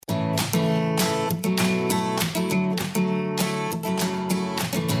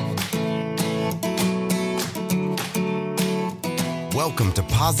Welcome to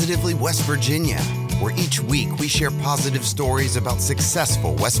Positively West Virginia, where each week we share positive stories about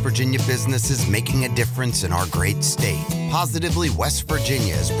successful West Virginia businesses making a difference in our great state. Positively West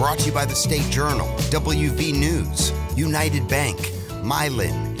Virginia is brought to you by the State Journal, WV News, United Bank,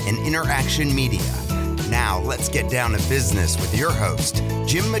 Mylan, and Interaction Media. Now let's get down to business with your host,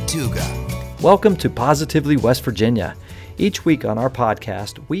 Jim Matuga. Welcome to Positively West Virginia. Each week on our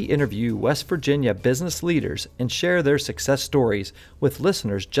podcast, we interview West Virginia business leaders and share their success stories with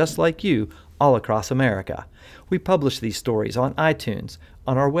listeners just like you all across America. We publish these stories on iTunes,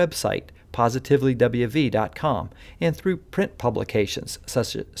 on our website, positivelywv.com, and through print publications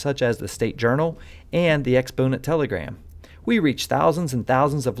such as the State Journal and the Exponent Telegram. We reach thousands and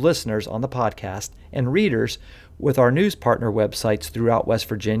thousands of listeners on the podcast and readers with our news partner websites throughout West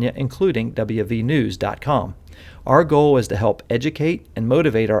Virginia, including wvnews.com. Our goal is to help educate and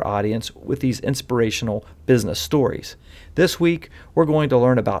motivate our audience with these inspirational business stories. This week, we're going to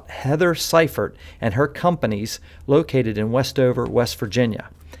learn about Heather Cyphert and her companies located in Westover, West Virginia.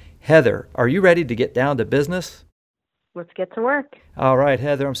 Heather, are you ready to get down to business? Let's get to work. All right,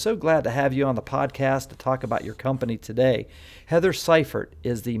 Heather, I'm so glad to have you on the podcast to talk about your company today. Heather Cyphert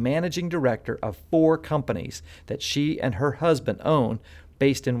is the managing director of 4 companies that she and her husband own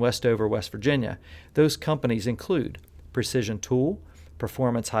based in Westover, West Virginia. Those companies include Precision Tool,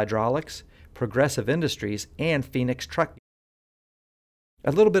 Performance Hydraulics, Progressive Industries, and Phoenix Trucking.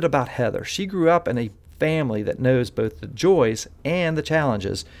 A little bit about Heather. She grew up in a family that knows both the joys and the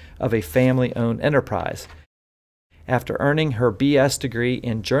challenges of a family-owned enterprise. After earning her BS degree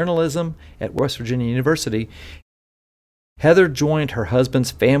in journalism at West Virginia University, Heather joined her husband's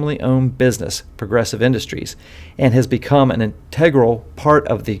family-owned business, Progressive Industries, and has become an integral part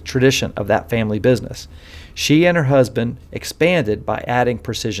of the tradition of that family business. She and her husband expanded by adding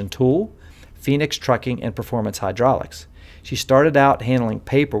Precision Tool, Phoenix Trucking, and Performance Hydraulics. She started out handling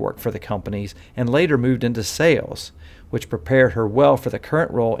paperwork for the companies and later moved into sales, which prepared her well for the current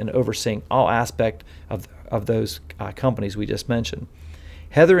role in overseeing all aspects of those companies we just mentioned.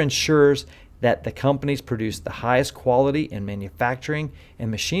 Heather ensures that the companies produce the highest quality in manufacturing and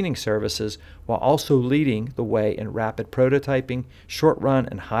machining services while also leading the way in rapid prototyping, short-run,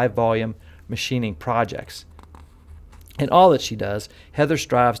 and high-volume machining projects. In all that she does, Heather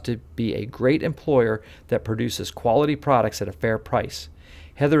strives to be a great employer that produces quality products at a fair price.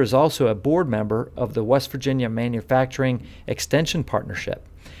 Heather is also a board member of the West Virginia Manufacturing Extension Partnership.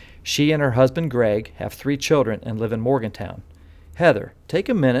 She and her husband Greg have 3 children and live in Morgantown. Heather, take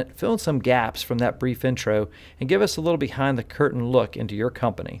a minute, fill in some gaps from that brief intro, and give us a little behind-the-curtain look into your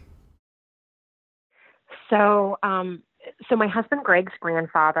company. So my husband Greg's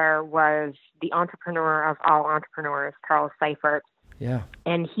grandfather was the entrepreneur of all entrepreneurs, Charles Cyphert. Yeah.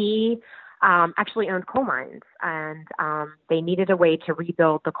 And he actually owned coal mines, and they needed a way to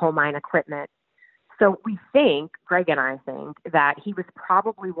rebuild the coal mine equipment. So we think, Greg and I think, that he was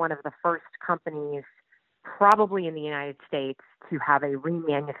probably one of the first companies, probably in the United States, to have a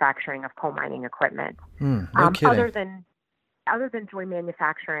remanufacturing of coal mining equipment. No kidding. Other than Joy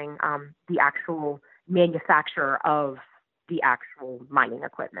Manufacturing, the actual manufacturer of the actual mining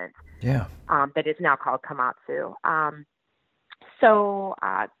equipment. Yeah. That is now called Komatsu. So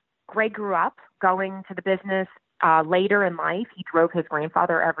Greg grew up going to the business. Later in life, he drove his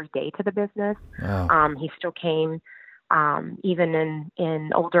grandfather every day to the business. Wow. He still came even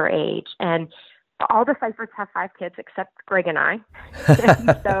in older age. And all the Cypherts have 5 kids except Greg and I.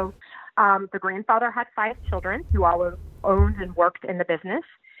 So the grandfather had 5 children who all owned and worked in the business.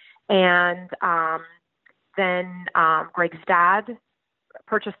 And then Greg's dad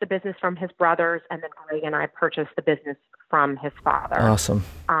purchased the business from his brothers, and then Greg and I purchased the business from his father. Awesome.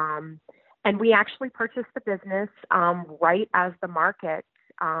 And we actually purchased the business right as the market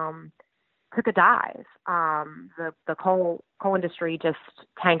took a dive. The coal industry just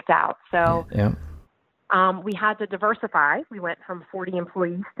tanked out. So yeah. We had to diversify. We went from 40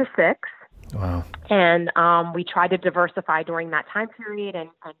 employees to 6. Wow. And we tried to diversify during that time period and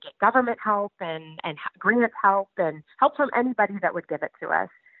get government help and grant help and help from anybody that would give it to us.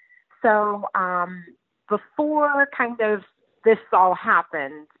 So before kind of this all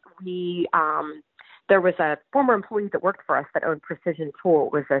happened, there was a former employee that worked for us that owned Precision Tool.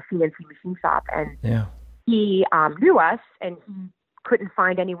 It was a CNC machine shop, and he knew us, and he couldn't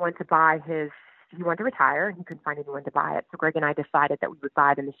find anyone to buy he wanted to retire, and he couldn't find anyone to buy it. So Greg and I decided that we would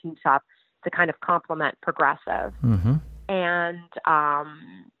buy the machine shop to kind of complement Progressive. Mm-hmm.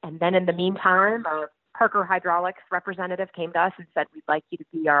 And then in the meantime, a Parker Hydraulics representative came to us and said, we'd like you to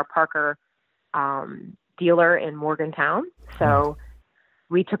be our Parker dealer in Morgantown. So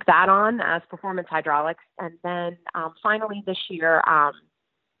we took that on as Performance Hydraulics. And then finally this year,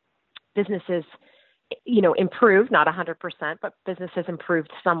 businesses, improved, not 100%, but businesses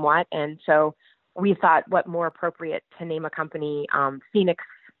improved somewhat. And so we thought what more appropriate to name a company, Phoenix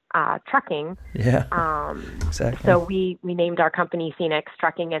Trucking. Yeah, exactly. So we named our company Phoenix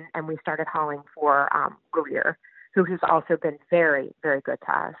Trucking, and we started hauling for Greer, who has also been very, very good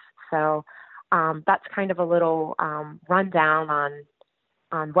to us. So that's kind of a little rundown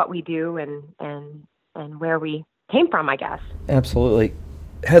on what we do and where we came from, I guess. Absolutely.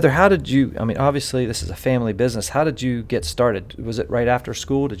 Heather, how did you, obviously this is a family business. How did you get started? Was it right after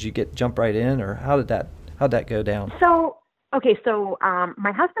school? Did you jump right in, or how'd that go down? So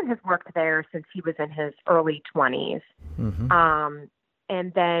my husband has worked there since he was in his early 20s. Mm-hmm.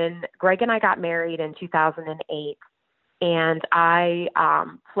 And then Greg and I got married in 2008, and I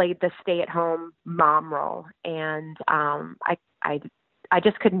played the stay-at-home mom role, and I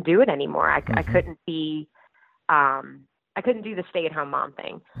just couldn't do it anymore. Mm-hmm. I couldn't be I couldn't do the stay-at-home mom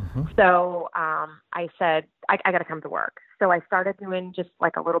thing. Mm-hmm. So I said, I got to come to work. So I started doing just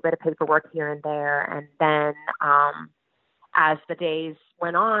like a little bit of paperwork here and there. And then as the days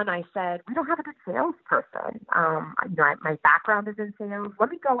went on, I said, we don't have a good salesperson. My background is in sales. Let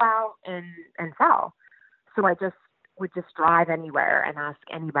me go out and sell. So I would just drive anywhere and ask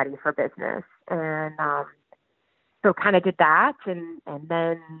anybody for business. And so kind of did that. And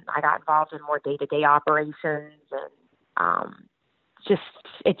then I got involved in more day-to-day operations, and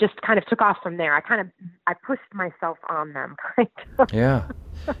it just kind of took off from there. I pushed myself on them, kind of. Yeah.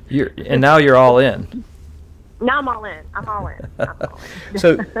 And now you're all in. Now I'm all in.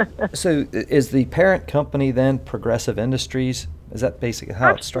 So is the parent company then Progressive Industries? Is that basically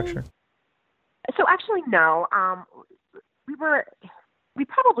how it's structured? So actually, no. We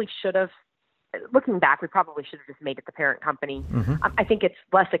probably should have. Looking back, we probably should have just made it the parent company. Mm-hmm. I think it's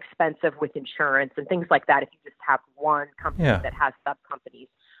less expensive with insurance and things like that if you just have one company that has sub-companies.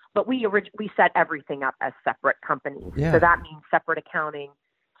 But we set everything up as separate companies. Yeah. So that means separate accounting,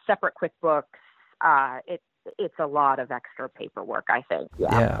 separate QuickBooks. It's a lot of extra paperwork, I think.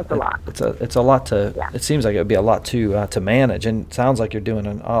 Yeah, it's a lot. It's a lot to. Yeah. It seems like it would be a lot to manage, and it sounds like you're doing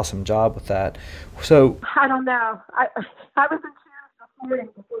an awesome job with that. So I don't know. I was in tears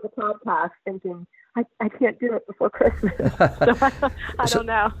before the podcast, thinking I can't do it before Christmas. So I don't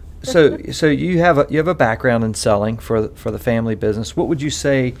know. So you have a background in selling for the family business. What would you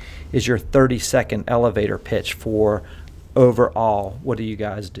say is your 30-second elevator pitch for overall? What do you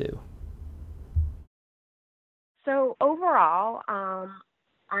guys do? So overall,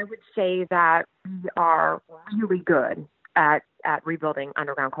 I would say that we are really good at rebuilding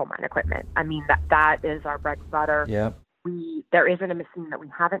underground coal mine equipment. I mean, that is our bread and butter. Yeah. There isn't a machine that we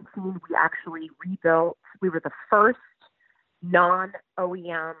haven't seen. We actually rebuilt. We were the first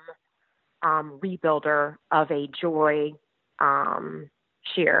non-OEM rebuilder of a Joy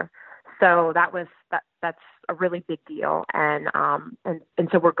shear. So that's a really big deal, and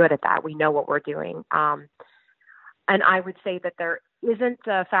so we're good at that. We know what we're doing. And I would say that there isn't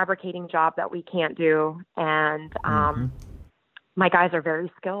a fabricating job that we can't do. And my guys are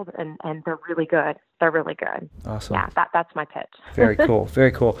very skilled, and they're really good. They're really good. Awesome. Yeah, that's my pitch. Very cool.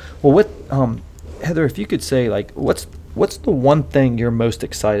 Very cool. Well, what, Heather, if you could say, like, what's the one thing you're most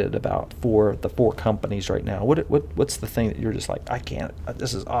excited about for the 4 companies right now? What's the thing that you're just like,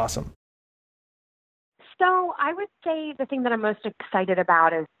 this is awesome? So I would say the thing that I'm most excited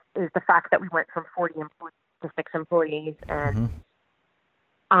about is the fact that we went from 40 employees to 6 employees, and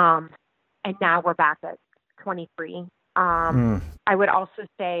now we're back at 23. I would also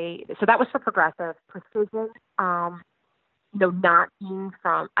say, so that was for Progressive. Precision, not being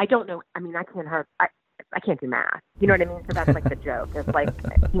from, I don't know, I mean, I can't do math. You know what I mean? So that's like the joke. It's like,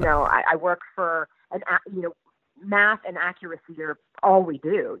 I work for math and accuracy are all we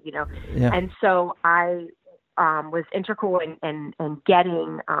do, Yeah. And so I was integral in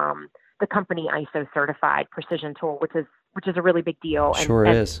getting the company ISO certified precision tool, which is a really big deal. Sure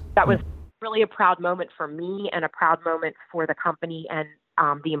and is. That was really a proud moment for me and a proud moment for the company and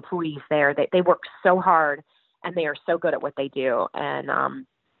the employees there. They work so hard, and they are so good at what they do. And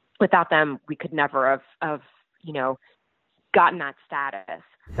without them, we could never have gotten that status.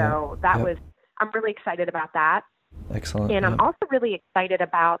 So I'm really excited about that. Excellent. And I'm also really excited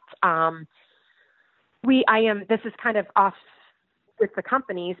about, this is kind of off with the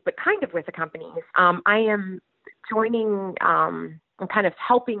companies, but kind of with the companies. I am joining and kind of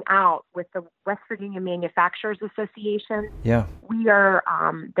helping out with the West Virginia Manufacturers Association. Yeah. We are,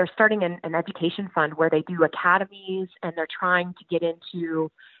 they're starting an education fund where they do academies, and they're trying to get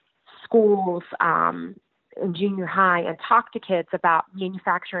into schools in junior high and talk to kids about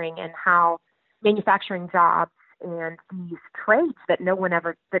manufacturing and how manufacturing jobs and these trades that no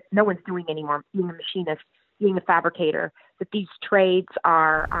one's doing anymore, being a machinist, being a fabricator, that these trades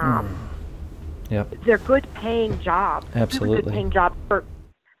are, they're good paying jobs. Absolutely. Really good paying jobs.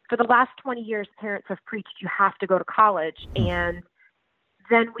 For the last 20 years, parents have preached you have to go to college. And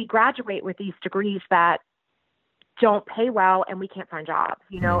then we graduate with these degrees that don't pay well and we can't find jobs,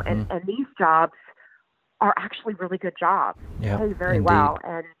 and these jobs are actually really good jobs, pay very indeed. well.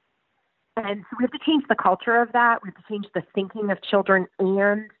 And so we have to change the culture of that. We have to change the thinking of children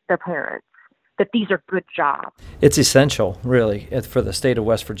and their parents that these are good jobs. It's essential, really, for the state of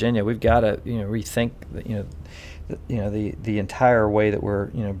West Virginia. We've got to, rethink, the entire way that we're,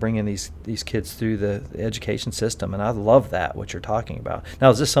 bringing these kids through the education system. And I love that, what you're talking about.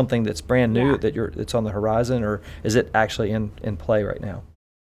 Now, is this something that's brand new that it's on the horizon, or is it actually in play right now?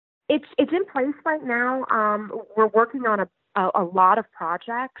 It's in place right now. We're working on a lot of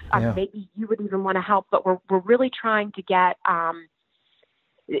projects. Maybe you would even want to help, but we're really trying to get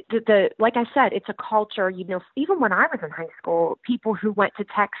like I said, it's a culture. Even when I was in high school, people who went to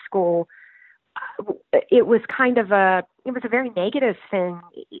tech school, it was a very negative thing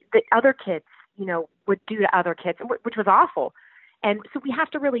that other kids would do to other kids, which was awful. And so we have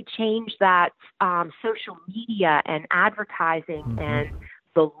to really change that. Social media and advertising and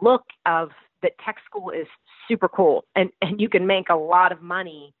the look of that tech school is super cool, and you can make a lot of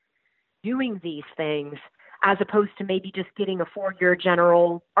money doing these things, as opposed to maybe just getting a 4-year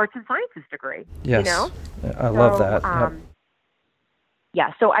general arts and sciences degree. Yes, I love that.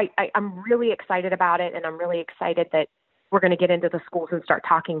 So I'm really excited about it, and I'm really excited that we're going to get into the schools and start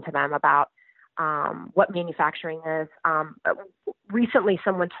talking to them about what manufacturing is. Recently,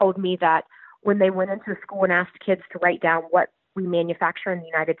 someone told me that when they went into a school and asked kids to write down what we manufacture in the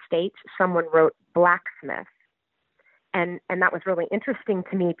United States, someone wrote blacksmith. And that was really interesting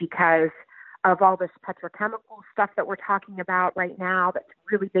to me because of all this petrochemical stuff that we're talking about right now that's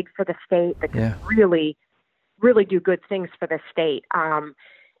really big for the state, that can really, really do good things for the state.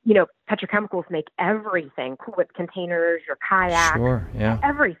 Petrochemicals make everything, coolant containers, your kayak,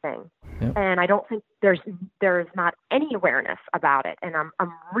 everything. Yep. And I don't think there's not any awareness about it. And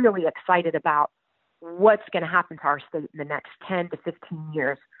I'm really excited about what's going to happen to our state in the next 10 to 15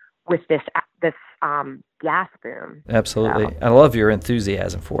 years with this gas boom. Absolutely. So. I love your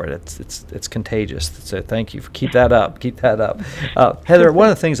enthusiasm for it. It's contagious. So thank you. Keep that up. Heather, one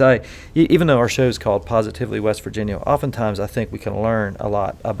of the things even though our show is called Positively West Virginia, oftentimes I think we can learn a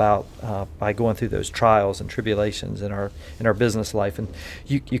lot about by going through those trials and tribulations in our business life. And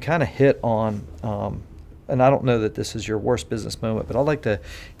you kind of hit on and I don't know that this is your worst business moment, but I'd like to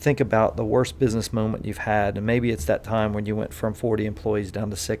think about the worst business moment you've had. And maybe it's that time when you went from 40 employees down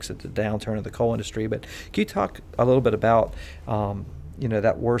to 6 at the downturn of the coal industry. But can you talk a little bit about,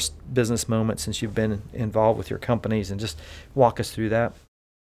 that worst business moment since you've been involved with your companies, and just walk us through that?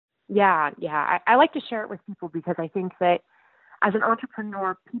 Yeah. I like to share it with people because I think that as an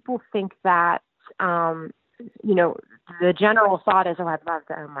entrepreneur, people think that, the general thought is, I'd love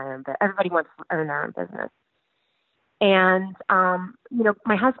to own my own business. Everybody wants to own their own business. And,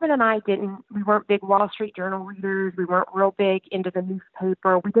 my husband and I we weren't big Wall Street Journal readers. We weren't real big into the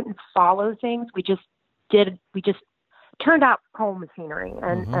newspaper. We didn't follow things. We just turned out coal machinery.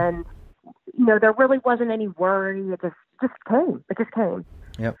 And there really wasn't any worry. It just came. It just came.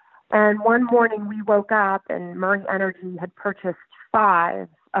 Yep. And one morning we woke up and Murray Energy had purchased 5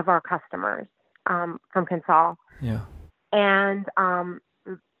 of our customers from Consol. Yeah. And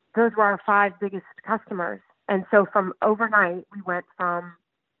those were our 5 biggest customers. And so from overnight, we went from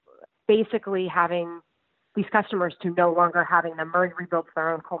basically having these customers to no longer having them. Murray rebuilds their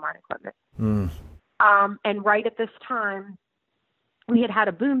own coal mine equipment. And right at this time, we had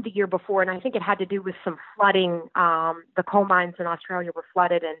a boom the year before, and I think it had to do with some flooding. The coal mines in Australia were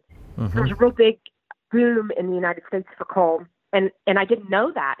flooded, and there was a real big boom in the United States for coal. And I didn't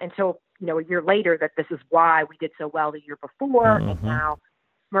know that until a year later, that this is why we did so well the year before, and now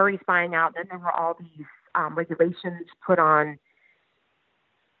Murray's buying out. Then there were all these regulations put on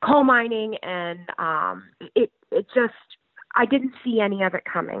coal mining, and it just, I didn't see any of it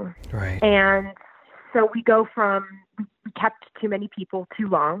coming. Right. And so we kept too many people too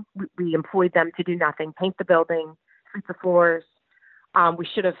long. We employed them to do nothing, paint the building, sweep the floors. We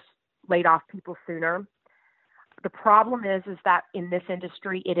should have laid off people sooner. The problem is that in this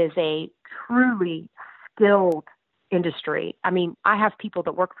industry, it is a truly skilled industry. I mean, I have people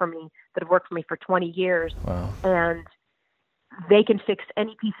that have worked for me for 20 years. Wow. And they can fix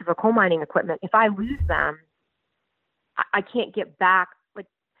any piece of a coal mining equipment. If I lose them, I can't get back. Like,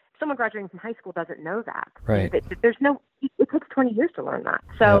 someone graduating from high school doesn't know that. Right. There's no, it takes 20 years to learn that.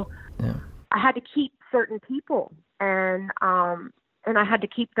 So Yep. I had to keep certain people, and I had to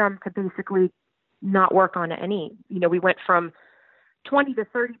keep them to basically not work on any. We went from 20 to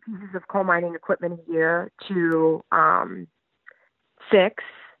 30 pieces of coal mining equipment a year to 6,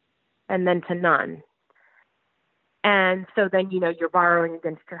 and then to none. And so then, you're borrowing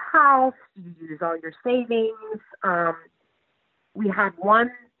against your house, you use all your savings. We had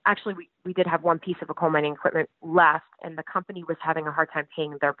we did have one piece of coal mining equipment left, and the company was having a hard time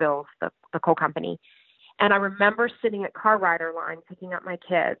paying their bills, the coal company. And I remember sitting at car rider line picking up my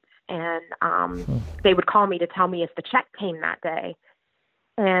kids, and they would call me to tell me if the check came that day.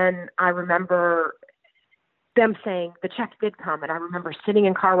 And I remember them saying the check did come, and I remember sitting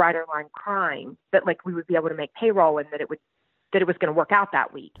in car rider line crying that we would be able to make payroll and that it was going to work out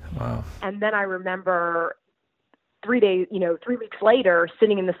that week. Wow. And then I remember 3 weeks later,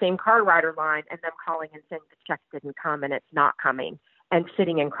 sitting in the same car rider line and them calling and saying the check didn't come and it's not coming, and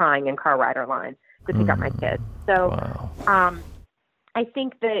sitting and crying in car rider line to pick up my kids. So, wow. I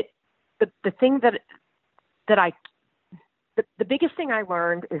think that the thing the biggest thing I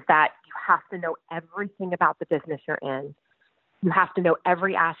learned is that you have to know everything about the business you're in. You have to know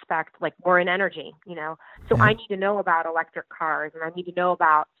every aspect, we're in energy, So Yeah. I need to know about electric cars, and I need to know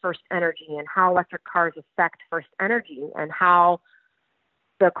about First Energy and how electric cars affect First Energy and how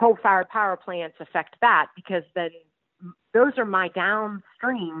the coal-fired power plants affect that, because then those are my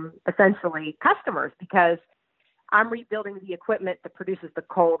downstream, essentially, customers, because I'm rebuilding the equipment that produces the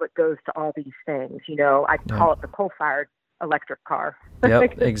coal that goes to all these things. I call it the coal-fired electric car.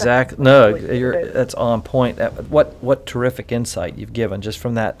 Yep, exactly. No, that's on point. What terrific insight you've given just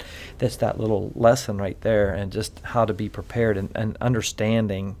from that little lesson right there, and just how to be prepared and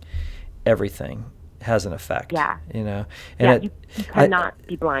understanding everything has an effect. Yeah. And you cannot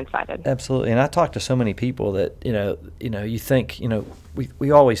be blindsided. Absolutely. And I talk to so many people that, you think, we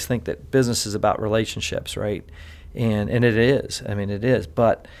always think that business is about relationships, right? And it is. I mean, it is.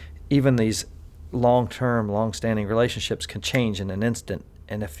 But even these long-term, long-standing relationships can change in an instant.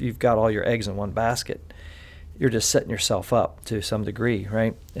 And if you've got all your eggs in one basket, you're just setting yourself up to some degree,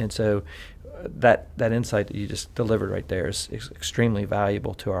 right? And so that insight that you just delivered right there is extremely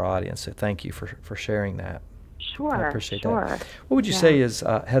valuable to our audience. So thank you for sharing that. Sure. I appreciate that. What would you say is,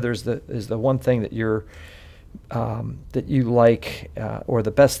 Heather, is the one thing that you're that you like, or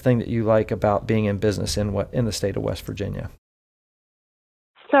the best thing that you like about being in business in the state of West Virginia?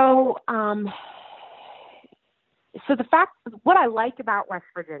 So, what I like about West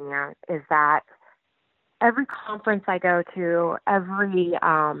Virginia is that every conference I go to, every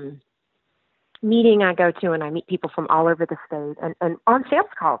meeting I go to, and I meet people from all over the state, and on sales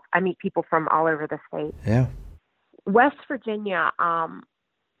calls, I meet people from all over the state. Yeah. West Virginia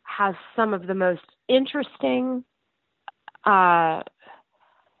has some of the most interesting,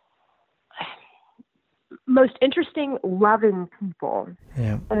 loving people.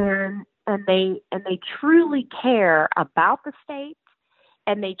 Yeah. And they truly care about the state,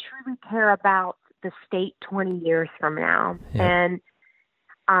 and they truly care about the state 20 years from now. Yeah. And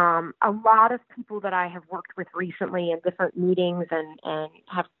a lot of people that I have worked with recently in different meetings and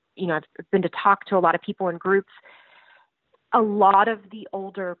have, I've been to talk to a lot of people in groups. A lot of the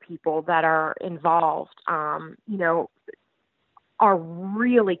older people that are involved, are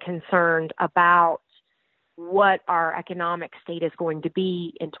really concerned about what our economic state is going to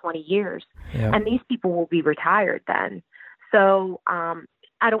be in 20 years. Yeah. And these people will be retired then. So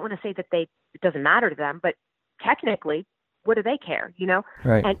I don't want to say that it doesn't matter to them, but technically, what do they care,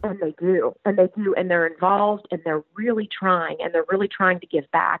 Right. And they do, and they're involved, and they're really trying, to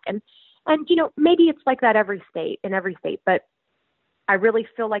give back. And maybe it's like that in every state, but I really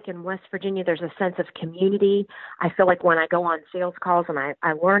feel like in West Virginia, there's a sense of community. I feel like when I go on sales calls and I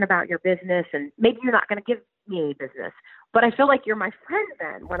learn about your business, and maybe you're not going to give me any business, but I feel like you're my friend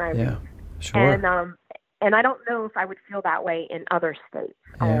then when I leave. Sure. And I don't know if I would feel that way in other states.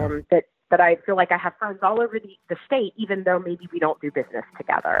 Yeah. That I feel like I have friends all over the state, even though maybe we don't do business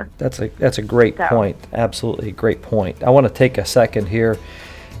together. That's a great point. Absolutely a great point. I want to take a second here,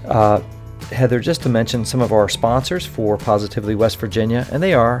 Heather, just to mention some of our sponsors for Positively West Virginia, and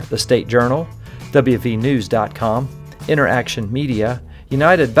they are the State Journal, WVNews.com, Interaction Media,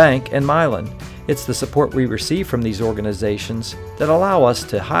 United Bank, and Mylan. It's the support we receive from these organizations that allow us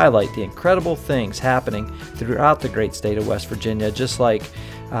to highlight the incredible things happening throughout the great state of West Virginia, just like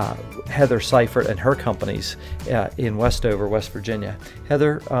Heather Cyphert and her companies in Westover, West Virginia.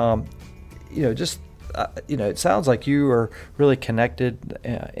 Heather, just it sounds like you are really connected.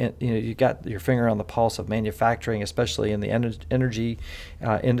 And, you got your finger on the pulse of manufacturing, especially in the energy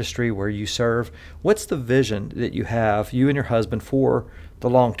industry where you serve. What's the vision that you have, you and your husband, for the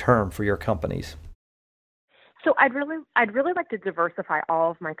long term for your companies? So I'd really like to diversify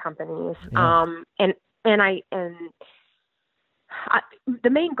all of my companies. Yeah. The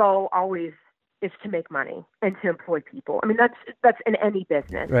main goal always is to make money and to employ people. I mean, that's in any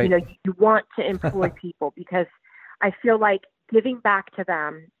business. Right. You want to employ people because I feel like giving back to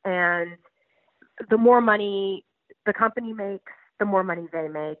them, and the more money the company makes, the more money they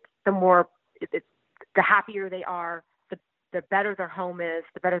make, the happier they are, the better their home is,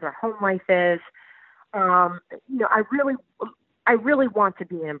 the better their home life is. I really want to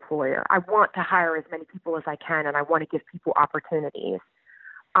be an employer. I want to hire as many people as I can, and I want to give people opportunities.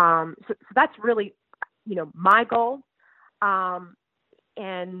 So that's really, my goal. And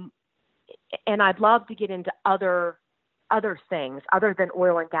I'd love to get into other things other than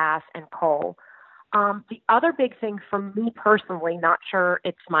oil and gas and coal. The other big thing for me personally, not sure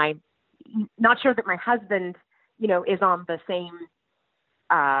that my husband, is on the same.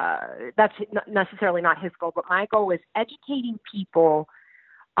 That's necessarily not his goal, but my goal is educating people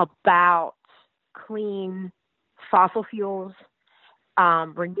about clean fossil fuels,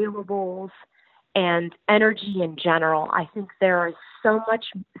 renewables, and energy in general. I think there is so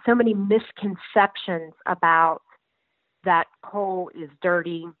many misconceptions about that coal is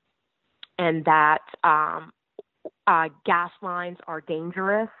dirty and that gas lines are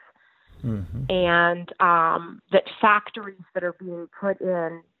dangerous. Mm-hmm. And that factories that are being put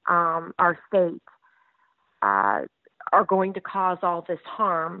in our state are going to cause all this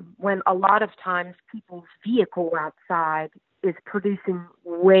harm, when a lot of times people's vehicle outside is producing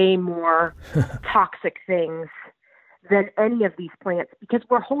way more toxic things than any of these plants, because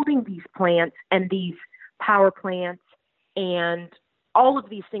we're holding these plants and these power plants and all of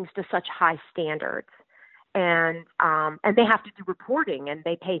these things to such high standards. And they have to do reporting, and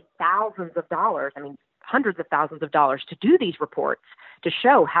they pay thousands of dollars, hundreds of thousands of dollars to do these reports to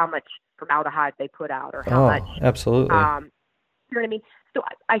show how much formaldehyde they put out or how much. Absolutely. You know what I mean? So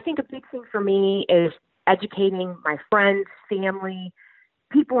I think a big thing for me is educating my friends, family,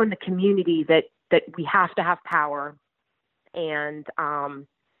 people in the community that we have to have power, and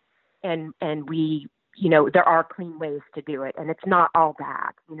we, there are clean ways to do it, and it's not all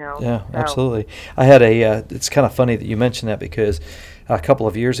bad, Yeah, so. Absolutely. I had it's kind of funny that you mentioned that, because a couple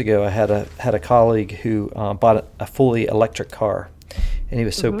of years ago I had a colleague who bought a fully electric car, and he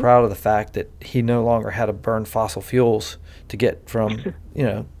was so proud of the fact that he no longer had to burn fossil fuels to get from,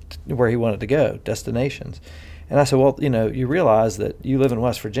 where he wanted to go, destinations. And I said, well, you realize that you live in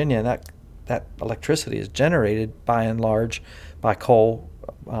West Virginia, and that electricity is generated by and large by coal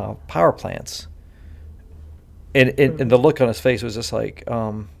power plants. And the look on his face was just like,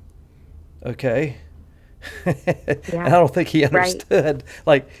 okay. And I don't think he understood. Right.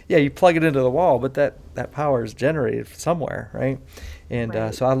 Like, yeah, you plug it into the wall, but that power is generated somewhere, right? And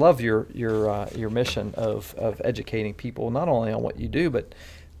right. So I love your mission of educating people not only on what you do, but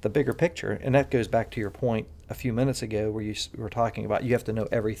the bigger picture. And that goes back to your point a few minutes ago where you were talking about you have to know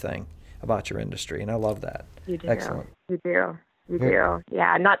everything about your industry, and I love that. You do. Excellent. You do.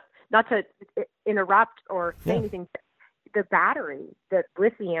 Yeah, not to interrupt or say anything. The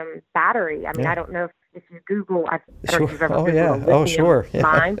lithium battery. I don't know if you Google. I don't know if you've ever Googled a lithium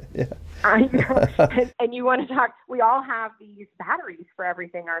mine. And you want to talk. We all have these batteries for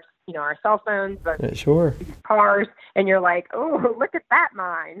everything. Our cell phones, these cars, and you're like, oh, look at that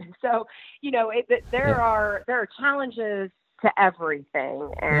mine. So there are challenges to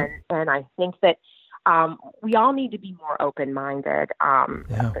everything, and I think that. We all need to be more open-minded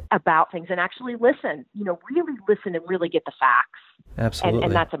about things and actually listen, really listen and really get the facts. Absolutely.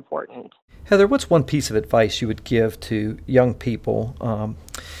 And that's important. Heather, what's one piece of advice you would give to young people,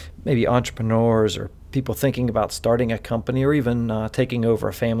 maybe entrepreneurs or people thinking about starting a company or even taking over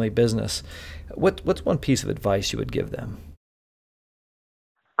a family business? What's one piece of advice you would give them?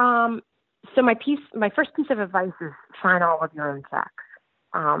 So my first piece of advice is sign all of your own checks.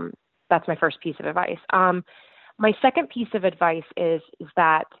 That's my first piece of advice. My second piece of advice is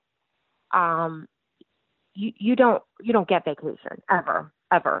that you don't get vacation ever.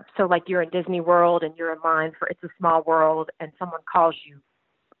 So like you're in Disney World and you're in line for It's a Small World, and someone calls you,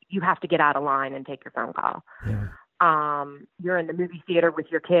 you have to get out of line and take your phone call. Yeah. You're in the movie theater with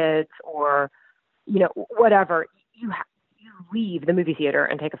your kids, or whatever. You leave the movie theater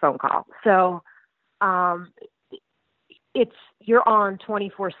and take a phone call. So you're on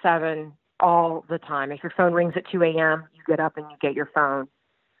 24/7 all the time. If your phone rings at 2 a.m., you get up and you get your phone.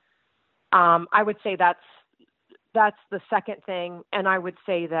 I would say that's the second thing. And I would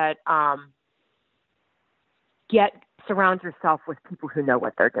say that surround yourself with people who know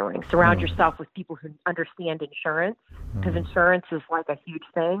what they're doing. Surround yourself with people who understand insurance, because insurance is like a huge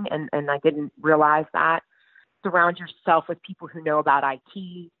thing, and I didn't realize that. Surround yourself with people who know about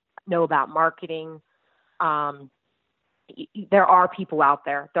IT, know about marketing. There are people out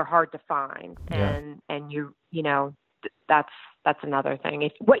there. They're hard to find, and that's another thing.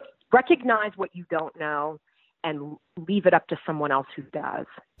 Recognize what you don't know, and leave it up to someone else who does.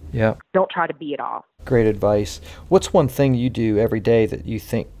 Yeah. Don't try to be it all. Great advice. What's one thing you do every day that you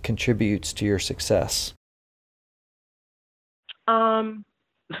think contributes to your success? I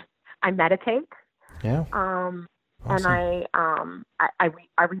meditate. Yeah. Awesome. And I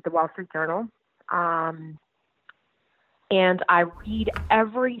read the Wall Street Journal. And I read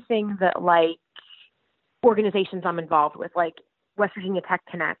everything that, like, organizations I'm involved with, like West Virginia Tech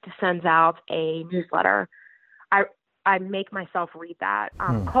Connect sends out a newsletter. I make myself read that.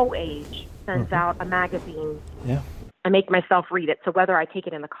 Co-Age sends out a magazine. Yeah. I make myself read it. So whether I take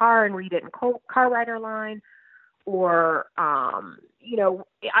it in the car and read it in car rider line, or, I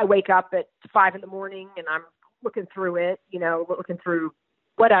wake up at 5 a.m. and I'm looking through it, looking through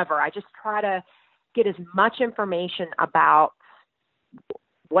whatever. I just try to get as much information about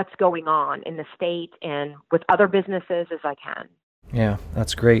what's going on in the state and with other businesses as I can. Yeah,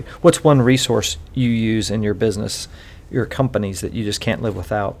 that's great. What's one resource you use in your business, your companies, that you just can't live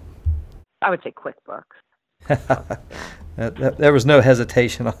without? I would say QuickBooks. There was no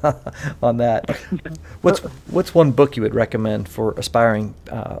hesitation on that. What's one book you would recommend for aspiring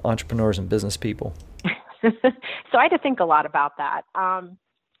entrepreneurs and business people? So I had to think a lot about that.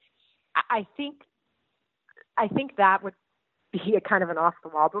 I think that would be a kind of an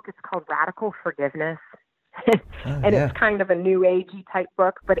off-the-wall book. It's called Radical Forgiveness. It's kind of a new agey type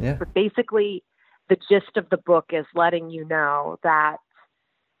book, but basically the gist of the book is letting you know that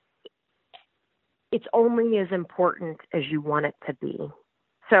it's only as important as you want it to be.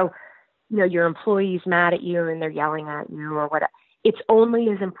 So, your employee's mad at you and they're yelling at you or whatever. It's only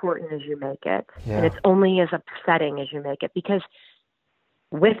as important as you make it. Yeah. And it's only as upsetting as you make it, because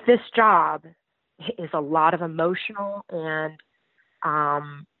with this job is a lot of emotional and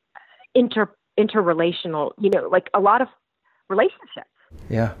interrelational, like a lot of relationships.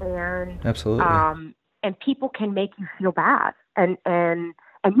 Yeah. And absolutely. And people can make you feel bad, and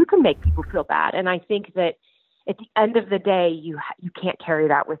you can make people feel bad. And I think that at the end of the day, you can't carry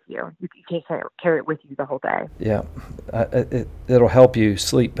that with you. You can't carry it with you the whole day. Yeah. It'll help you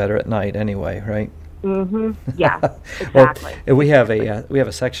sleep better at night anyway, right? Mm-hmm. Yeah, exactly. Well, we have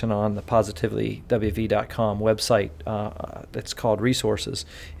a section on the positivelywv.com website that's called resources,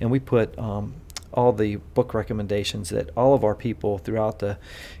 and we put all the book recommendations that all of our people throughout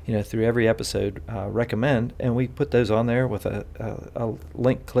through every episode recommend, and we put those on there with a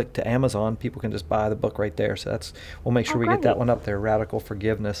link click to Amazon. People can just buy the book right there. So we'll make sure we get that one up there. Radical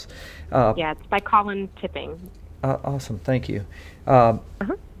Forgiveness. It's by Colin Tipping. Awesome, thank you.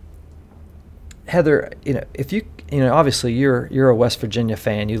 Heather, if you obviously you're a West Virginia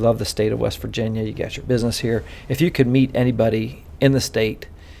fan. You love the state of West Virginia. You got your business here. If you could meet anybody in the state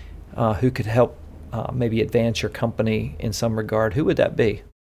who could help maybe advance your company in some regard, who would that be?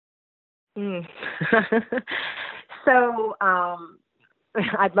 So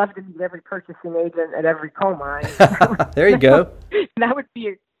I'd love to meet every purchasing agent at every coal mine. There you go. That would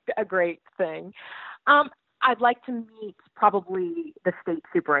be a great thing. I'd like to meet probably the state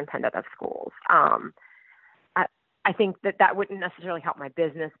superintendent of schools. I think that wouldn't necessarily help my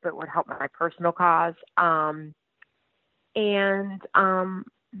business, but would help my personal cause.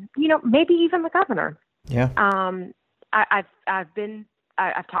 Maybe even the governor. Yeah. I've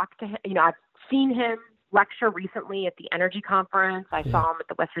talked to him. I've seen him lecture recently at the energy conference. I saw him at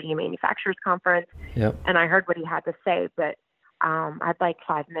the West Virginia Manufacturers Conference. Yep. And I heard what he had to say, but I'd like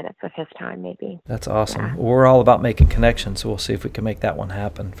 5 minutes of his time, maybe. That's awesome. Yeah. Well, we're all about making connections, so we'll see if we can make that one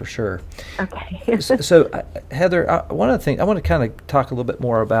happen for sure. Okay. So, Heather, I want to kind of talk a little bit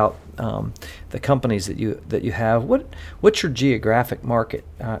more about the companies that you have. What's your geographic market?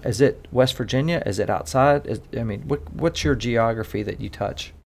 Is it West Virginia? Is it outside? What's your geography that you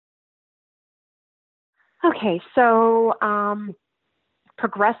touch? Okay, so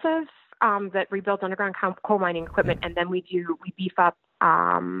Progressive. That rebuilds underground coal mining equipment, and then we beef up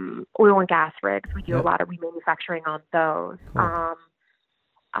oil and gas rigs. We do a lot of remanufacturing on those. Cool.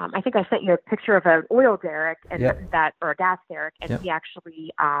 I think I sent you a picture of an oil derrick and or a gas derrick, and we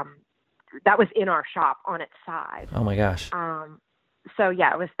actually that was in our shop on its side. Oh my gosh! That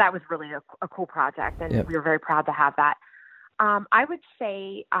was really a cool project, and we were very proud to have that. I would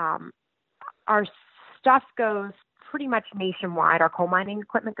say our stuff goes pretty much nationwide. Our coal mining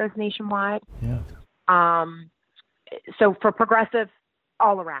equipment goes nationwide. Yeah. So for Progressive,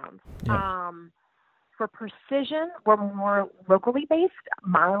 all around. Yeah. For Precision, we're more locally based.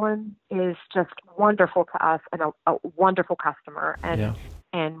 Milan is just wonderful to us and a wonderful customer,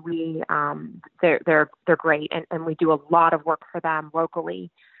 and we they're great, and we do a lot of work for them locally.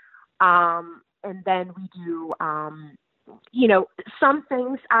 And then we do some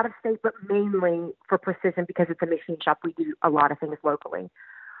things out of state, but mainly for Precision, because it's a machine shop, we do a lot of things locally.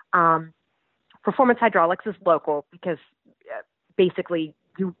 Performance Hydraulics is local because basically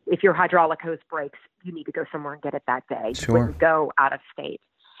if your hydraulic hose breaks, you need to go somewhere and get it that day. Sure. You wouldn't go out of state.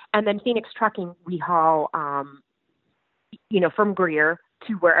 And then Phoenix Trucking, we haul, from Greer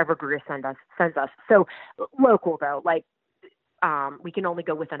to wherever Greer sends us. So local though, like we can only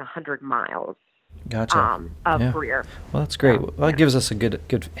go within 100 miles. Gotcha. Of Greer. Well, that's great. Well, that gives us a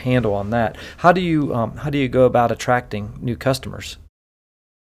good handle on that. How do you go about attracting new customers?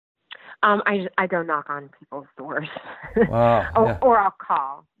 I go knock on people's doors. Wow. Or I'll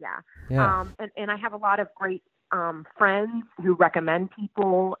call. Yeah. Yeah. And I have a lot of great friends who recommend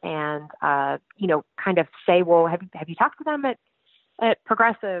people and kind of say, well, have you talked to them at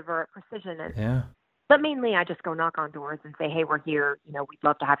Progressive or at Precision? And but mainly I just go knock on doors and say, hey, we're here. We'd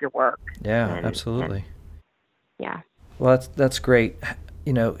love to have your work. Yeah, absolutely. Yeah. Well, that's great.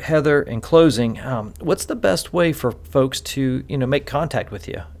 Heather, in closing, what's the best way for folks to, make contact with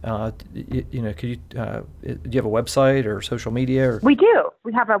you? Could you, do you have a website or social media? Or? We do.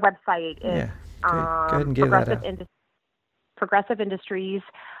 We have a website. It's, Go ahead and give that out. Progressive Industries,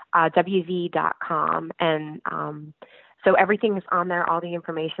 WV.com. And so everything's on there. All the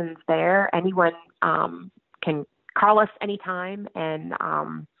information's there. Anyone can call us anytime and,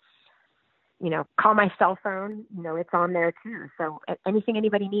 call my cell phone. It's on there too. So anything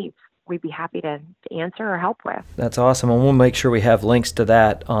anybody needs, we'd be happy to answer or help with. That's awesome. And we'll make sure we have links to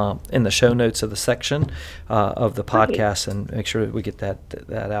that in the show notes of the section of the podcast, and make sure that we get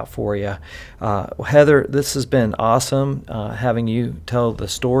that out for you. Heather, this has been awesome having you tell the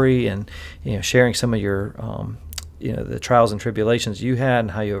story and sharing some of your the trials and tribulations you had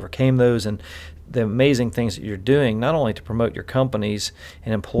and how you overcame those, and the amazing things that you're doing, not only to promote your companies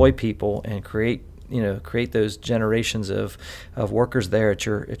and employ people and create those generations of workers there at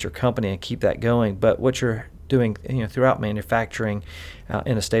your company and keep that going, but what you're doing throughout manufacturing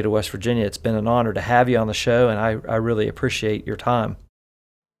in the state of West Virginia. It's been an honor to have you on the show, and I really appreciate your time.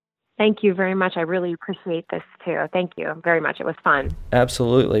 Thank you very much. I really appreciate this too. Thank you very much. It was fun.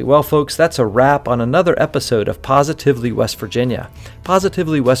 Absolutely. Well, folks, that's a wrap on another episode of Positively West Virginia.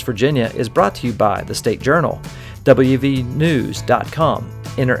 Positively West Virginia is brought to you by the State Journal, WVNews.com,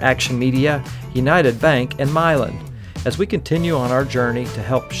 Interaction Media, United Bank, and Milan. As we continue on our journey to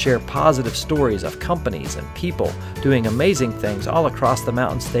help share positive stories of companies and people doing amazing things all across the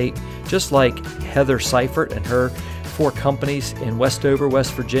Mountain State, just like Heather Cyphert and her 4 companies in Westover,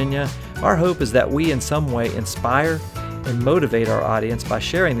 West Virginia, our hope is that we in some way inspire and motivate our audience by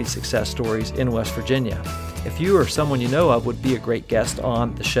sharing these success stories in West Virginia. If you or someone you know of would be a great guest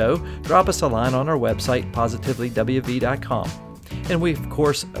on the show, drop us a line on our website, positivelywv.com. And we, of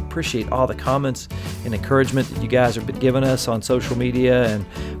course, appreciate all the comments and encouragement that you guys have been giving us on social media and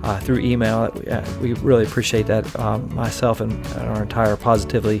through email. We really appreciate that, myself and our entire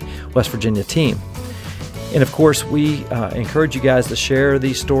Positively West Virginia team. And of course, we encourage you guys to share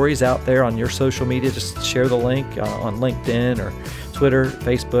these stories out there on your social media. Just share the link on LinkedIn or Twitter,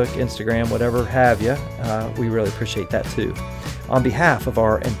 Facebook, Instagram, whatever have you. We really appreciate that too. On behalf of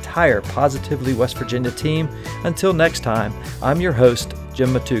our entire Positively West Virginia team, until next time, I'm your host, Jim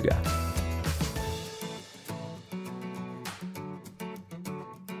Matuga.